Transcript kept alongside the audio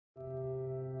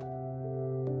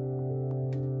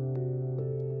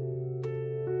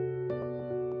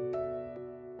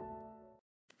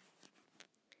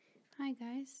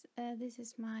This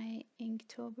is my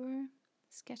Inktober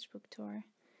Sketchbook Tour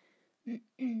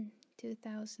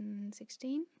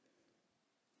 2016,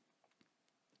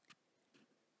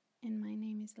 and my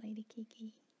name is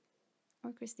LadyKikki,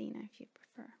 or Christina if you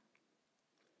prefer.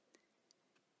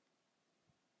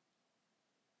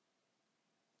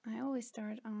 I always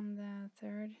start on the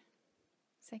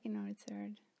second or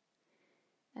third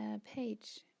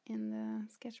page in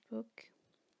the sketchbook.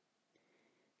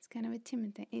 It's kind of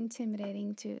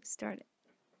intimidating to start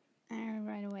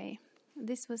right away.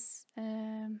 This was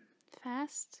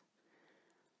fast.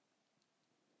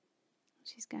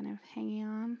 She's kind of hanging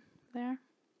on there.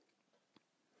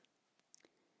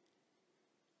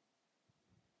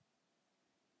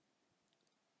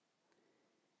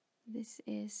 This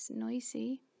is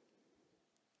noisy,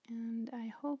 and I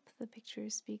hope the picture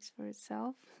speaks for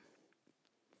itself.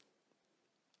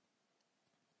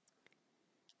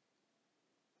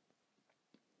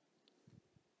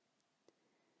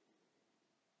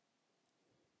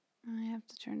 I have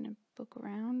to turn the book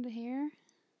around here,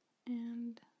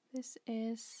 and this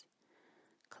is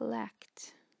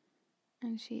collect,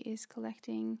 and she is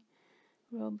collecting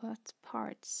robot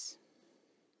parts.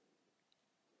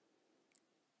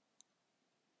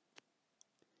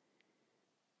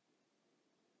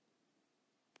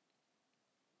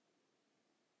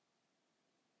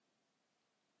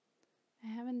 I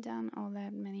haven't done all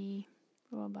that many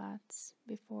robots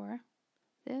before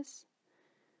this.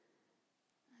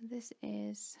 This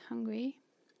is hungry,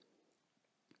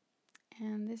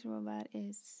 and this robot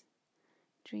is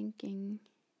drinking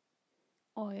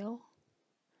oil,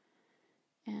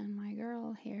 and my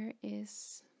girl here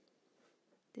is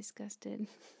disgusted.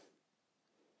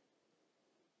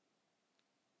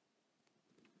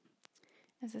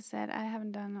 As I said, I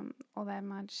haven't done all that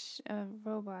much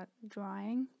robot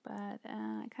drawing, but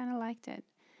I kind of liked it.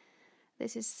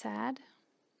 This is sad,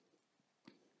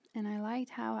 and I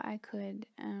liked how I could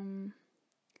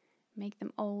make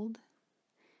them old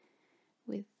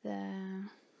with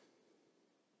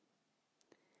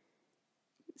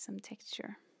some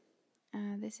texture.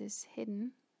 This is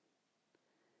hidden,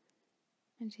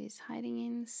 and she's hiding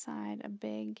inside a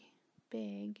big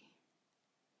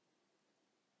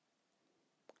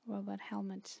robot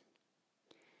helmet,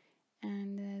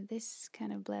 and this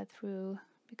kind of bled through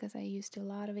because I used a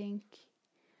lot of ink,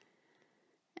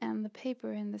 and the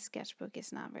paper in the sketchbook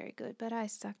is not very good, but I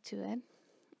stuck to it.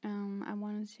 I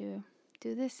wanted to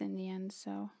do this in the end,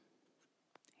 so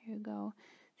here you go.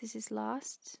 This is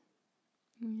lost,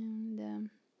 and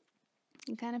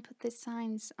you kind of put the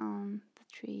signs on the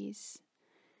trees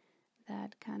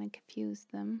that kind of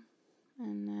confused them,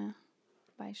 and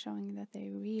by showing that they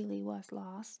really was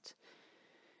lost.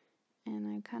 And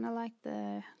I kind of like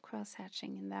the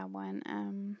cross-hatching in that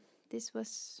one. This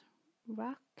was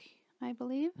rock, I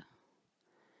believe.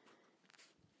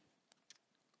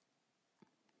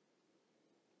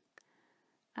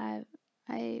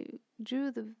 I drew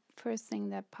the first thing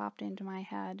that popped into my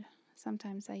head.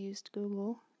 Sometimes I used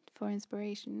Google for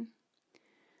inspiration.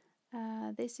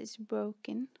 This is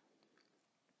broken,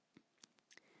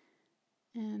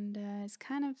 and it's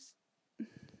kind of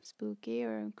spooky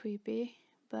or creepy,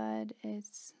 but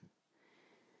it's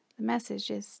the message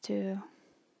is to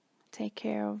take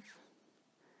care of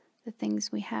the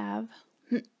things we have.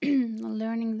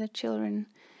 Learning the children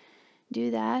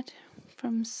do that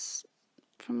from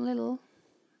little,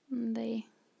 and they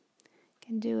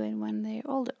can do it when they're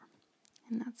older,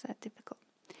 and not that difficult.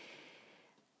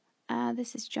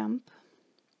 This is jump,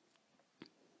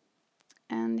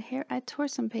 and here I tore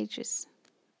some pages,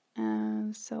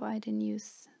 so I didn't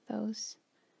use those.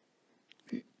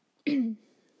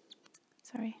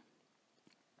 Sorry.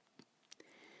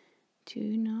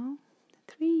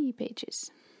 3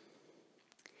 pages.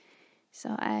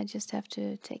 So I just have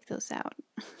to take those out.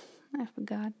 I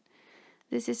forgot.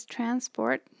 This is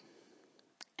transport,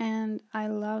 and I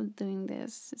love doing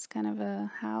this. It's kind of a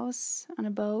house on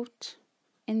a boat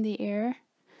in the air.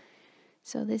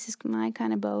 So this is my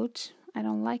kind of boat. I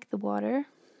don't like the water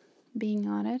being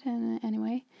on it, and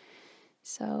anyway.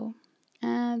 So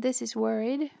this is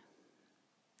worried,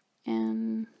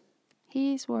 and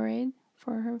he's worried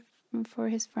for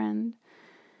his friend,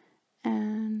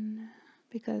 and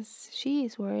because she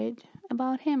is worried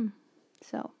about him.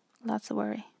 So lots of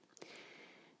worry.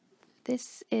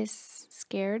 This is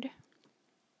scared,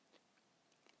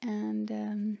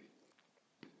 and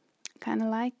kind of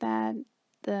like that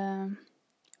the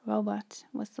robot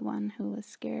was the one who was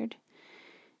scared,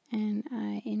 and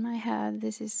in my head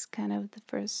this is kind of the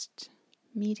first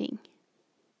meeting.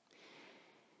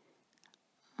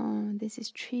 This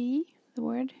is tree, the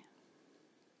word,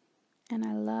 and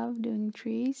I love doing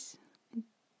trees,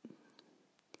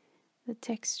 the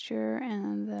texture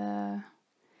and the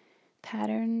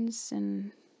patterns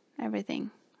and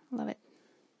everything. Love it.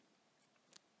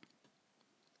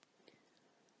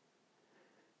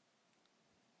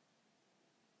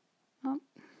 Oh,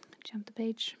 jump the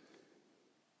page.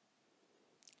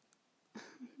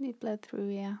 It bled through,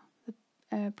 yeah.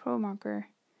 The Pro marker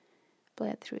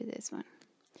bled through this one.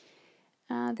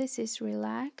 This is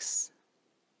Relax.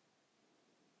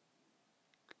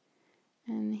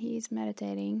 And he's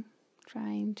meditating,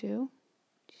 trying to.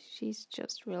 She's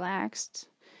just relaxed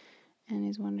and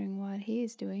is wondering what he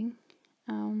is doing.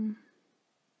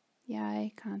 Yeah,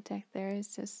 eye contact there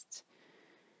is just,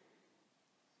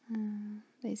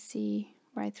 they see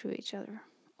right through each other,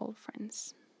 old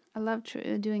friends. I love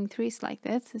doing trees like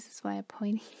this. This is why I'm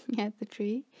pointing at the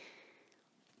tree.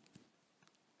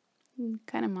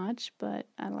 Kind of much, but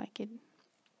I like it.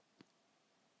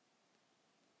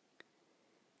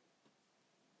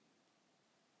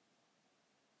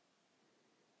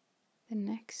 The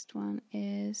next one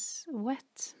is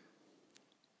Wet,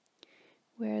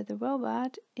 where the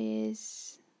robot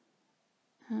is,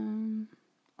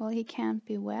 well, he can't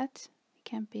be wet, he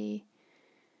can't be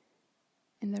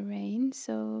in the rain,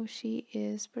 so she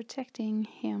is protecting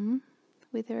him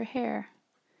with her hair,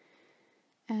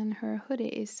 and her hoodie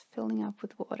is filling up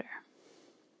with water.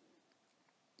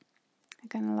 I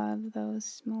kind of love those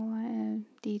small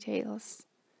details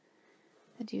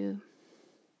that you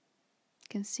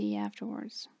can see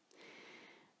afterwards.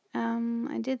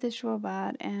 I did this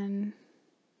robot, and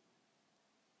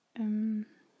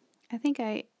I think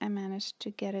I managed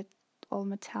to get it all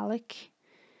metallic.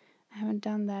 I haven't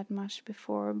done that much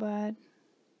before, but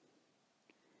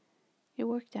it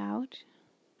worked out,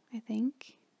 I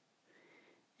think.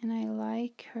 And I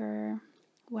like her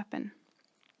weapon.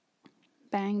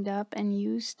 Banged up and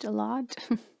used a lot.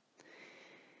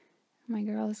 My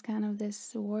girl is kind of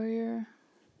this warrior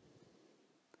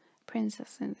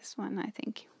princess in this one, I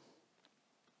think.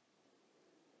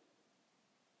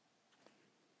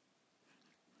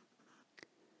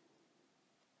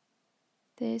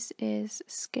 This is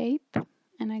Escape,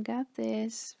 and I got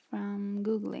this from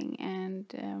Googling, and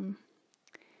the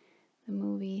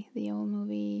old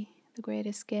movie, The Great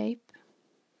Escape,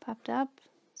 popped up,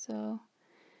 so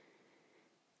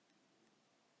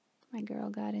my girl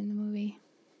got in the movie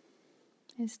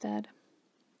instead.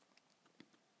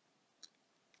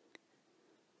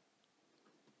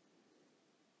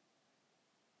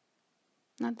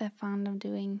 Not that fond of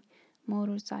doing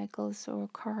motorcycles or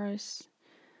cars,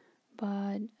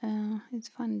 but it's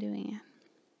fun doing it.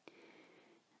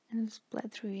 And it's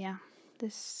bled through, yeah.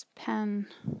 This pen,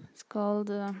 it's called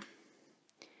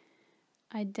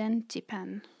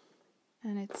INKTOBER,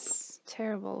 and it's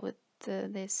terrible with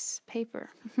this paper.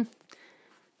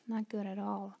 Not good at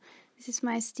all. This is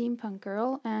my steampunk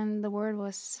girl, and the word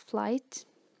was flight.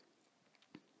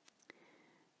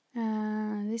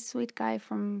 This sweet guy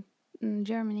from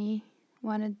Germany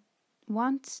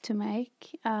wants to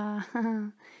make a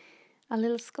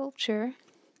little sculpture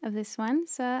of this one,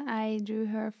 so I drew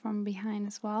her from behind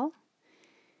as well.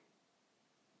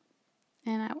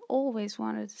 And I always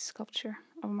wanted a sculpture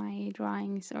of my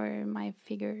drawings or my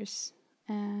figures,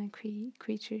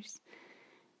 creatures.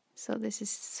 So this is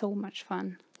so much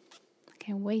fun. I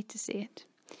can't wait to see it.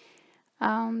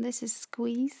 This is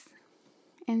Squeeze,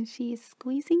 and she is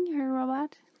squeezing her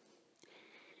robot.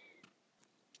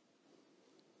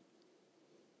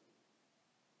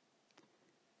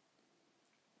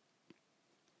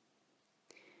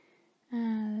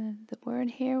 The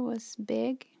word here was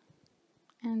big,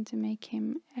 and to make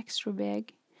him extra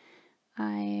big,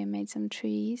 I made some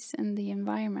trees, and the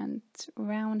environment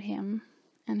around him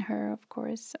and her, of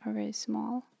course, are very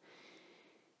small.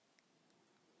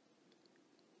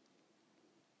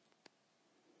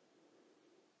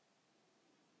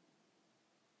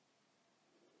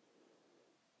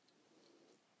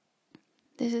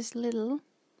 This is little,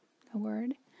 the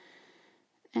word,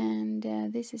 and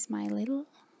this is my little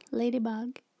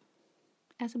ladybug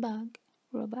as a bug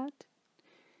robot.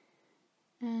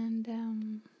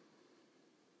 And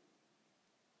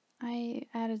I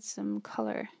added some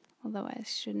color, although I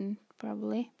shouldn't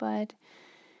probably, but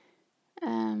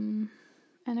and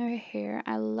her hair,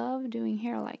 I love doing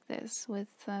hair like this with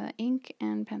ink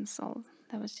and pencil.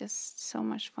 That was just so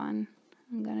much fun.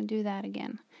 I'm gonna do that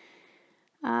again.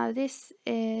 This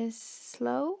is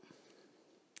Slow,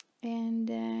 and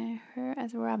her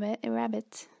as a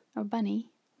rabbit or bunny.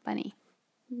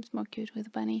 It's more cute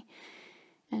with bunny,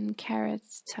 and carrot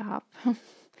top,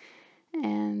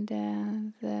 and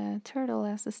the turtle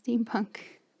as a steampunk.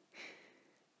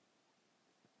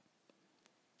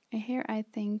 Here I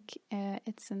think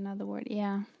it's another word,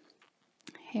 yeah.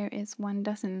 here is 1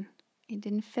 dozen. It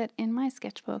didn't fit in my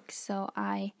sketchbook, so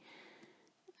I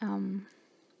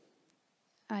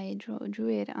drew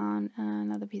it on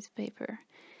another piece of paper.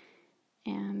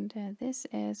 And this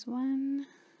is 1,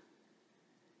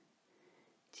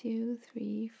 2,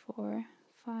 3, 4,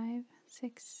 5,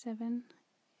 6, 7,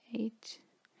 8,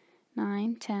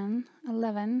 9, 10,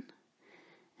 11,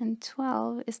 and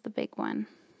 12 is the big one.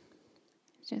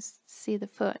 Just see the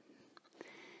foot.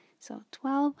 So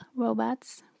 12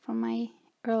 robots from my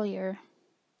earlier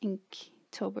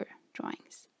Inktober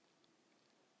drawings.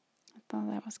 I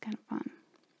thought that was kind of fun.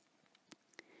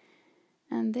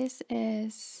 And this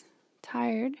is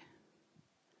Tired.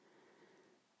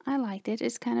 I liked it.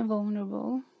 It's kind of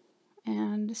vulnerable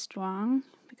and strong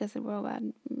because the robot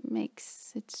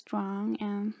makes it strong,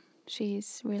 and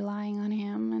she's relying on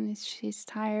him, and she's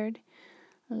tired,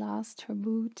 lost her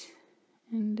boot,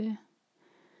 and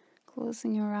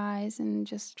closing her eyes and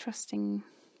just trusting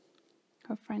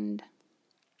her friend.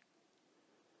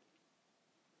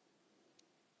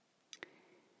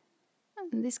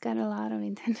 And this got a lot of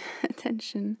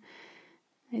attention.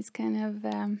 It's kind of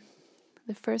the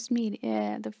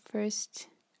first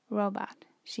robot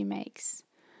she makes,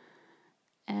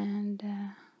 and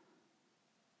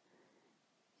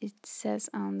it says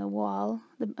on the wall,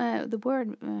 the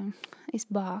word is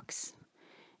box,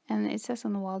 and it says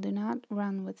on the wall, "Do not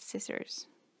run with scissors."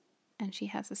 And she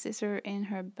has a scissor in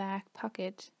her back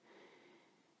pocket,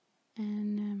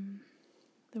 and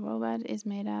the robot is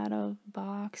made out of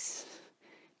box,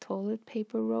 toilet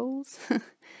paper rolls,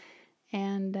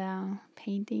 and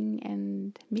painting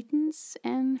and mittens,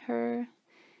 and her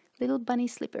little bunny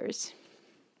slippers.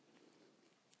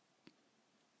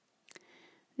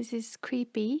 This is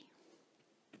creepy.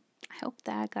 I hope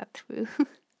that got through.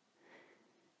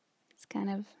 It's kind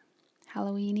of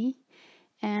Halloweeny,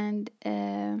 and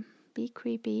be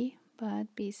creepy,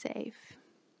 but be safe.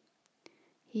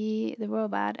 The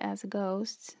robot, as a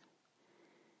ghost,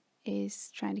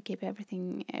 is trying to keep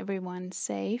everyone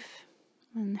safe,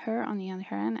 and her, on the other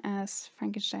hand, as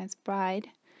Frankenstein's bride,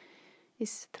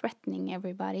 is threatening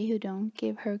everybody who don't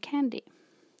give her candy.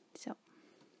 So,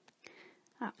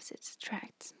 opposites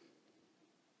attract.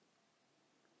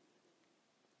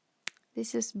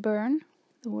 This is burn.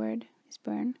 The word is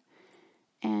burn,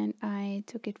 and I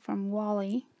took it from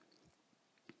Wally,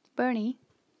 Bernie,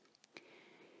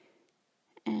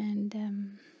 and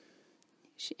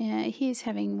he's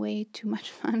having way too much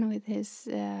fun with his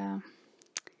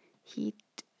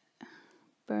heat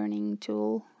burning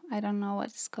tool. I don't know what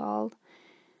it's called,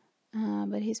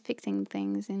 but he's fixing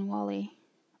things in Wally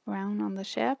around on the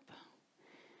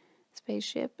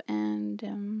spaceship,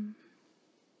 and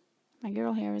my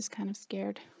girl here is kind of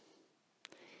scared.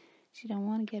 She don't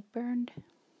want to get burned.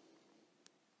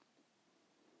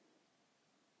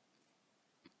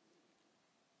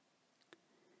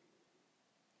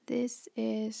 This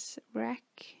is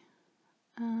Rack,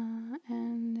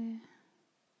 and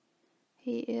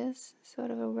he is sort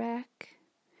of a rack.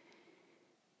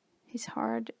 He's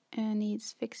hard and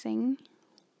needs fixing,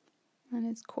 and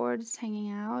his cord is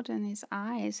hanging out, and his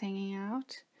eye is hanging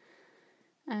out,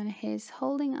 and he's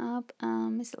holding up a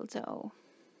mistletoe.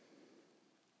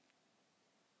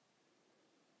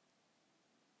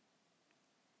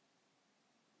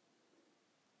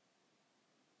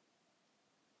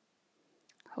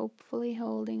 Hopefully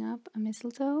holding up a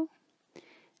mistletoe,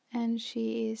 and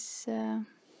she is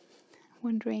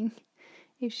wondering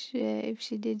if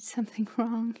she did something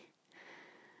wrong,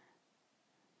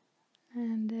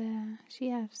 and she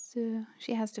has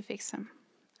to fix him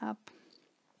up.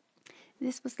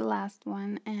 This was the last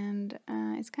one, and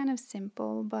it's kind of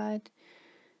simple, but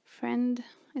friend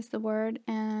is the word,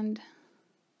 and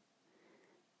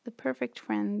the perfect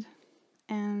friend,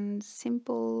 and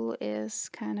simple is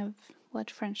kind of what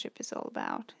friendship is all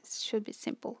about. It should be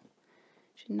simple,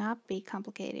 should not be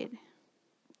complicated.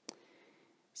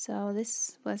 So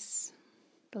this was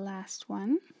the last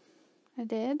one I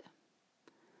did,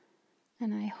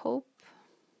 and I hope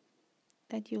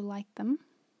that you like them.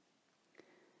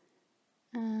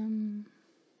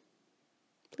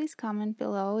 Please comment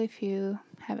below if you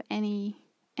have any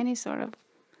sort of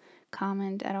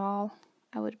comment at all.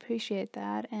 I would appreciate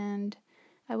that, and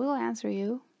I will answer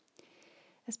you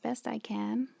as best I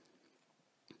can.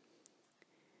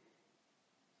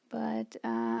 But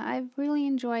I've really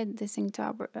enjoyed this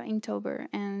Inktober,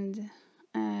 and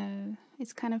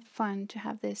it's kind of fun to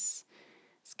have this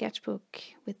sketchbook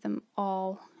with them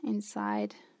all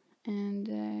inside,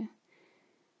 and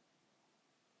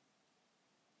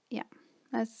yeah,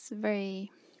 I'm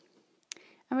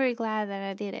very glad that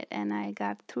I did it, and I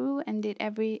got through and did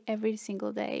every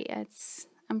single day.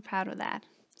 I'm proud of that.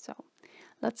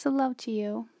 Lots of love to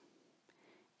you,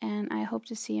 and I hope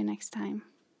to see you next time.